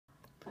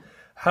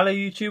Hello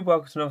YouTube,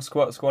 welcome to another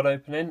Squirtle Squad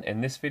opening.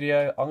 In this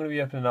video I'm going to be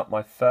opening up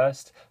my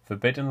first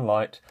Forbidden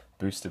Light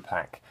booster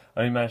pack. I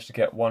only managed to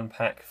get one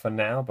pack for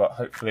now, but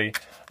hopefully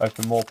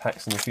open more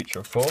packs in the future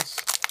of course.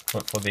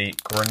 Went for the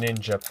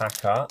Greninja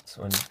pack art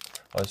when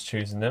I was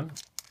choosing them.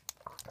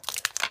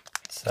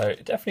 So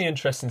definitely an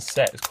interesting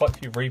set. There's quite a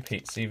few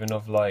repeats even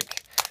of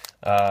like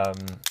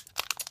Ultra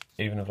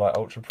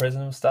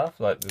Prism stuff.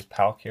 Like there's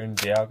Palkia and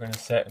Dialga in a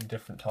set and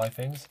different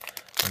typings.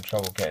 I'm in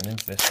trouble getting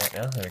into this right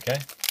now, there we go.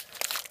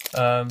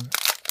 I'm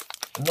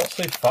not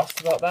so fussed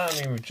about that. I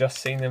mean, we've just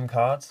seen them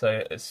cards,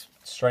 so it's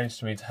strange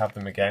to me to have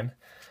them again.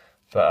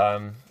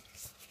 But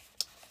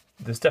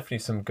there's definitely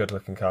some good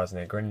looking cards in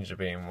there, Greninja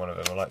being one of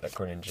them. I like that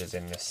Greninja's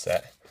in this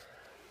set.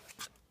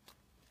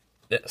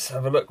 Let's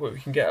have a look what we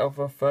can get out of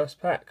our first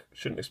pack.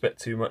 Shouldn't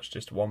expect too much,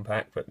 just one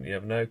pack, but you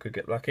never know, could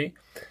get lucky.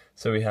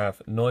 So we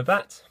have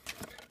Noibat,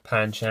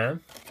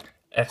 Pancham,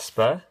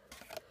 Esper,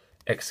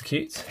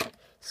 Execute,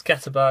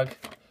 Scatterbug,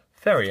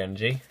 Fairy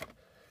Energy,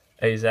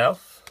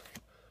 Azelf,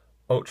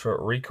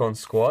 Ultra Recon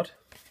Squad,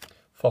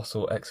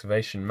 Fossil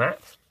Excavation Map.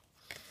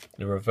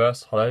 The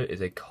reverse holo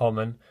is a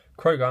common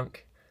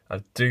Krogunk.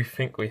 I do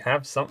think we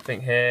have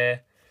something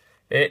here.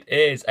 It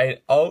is an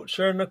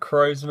Ultra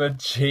Necrozma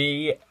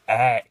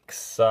GX.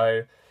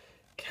 So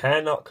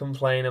cannot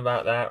complain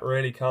about that.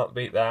 Really can't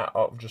beat that.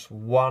 Of just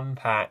one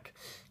pack.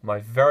 My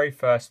very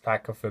first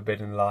pack of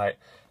Forbidden Light.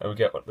 And we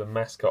get the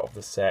mascot of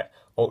the set,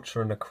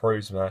 Ultra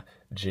Necrozma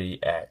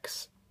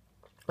GX.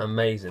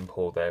 Amazing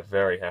pull there,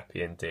 very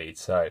happy indeed.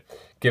 So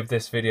give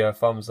this video a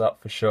thumbs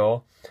up for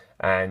sure,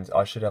 and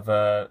I should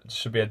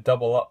be a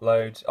double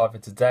upload either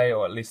today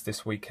or at least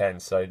this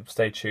weekend, so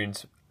stay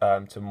tuned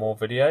to more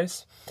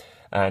videos,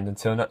 and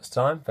until next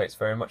time, thanks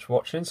very much for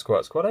watching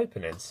Squirtle Squad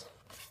Openings.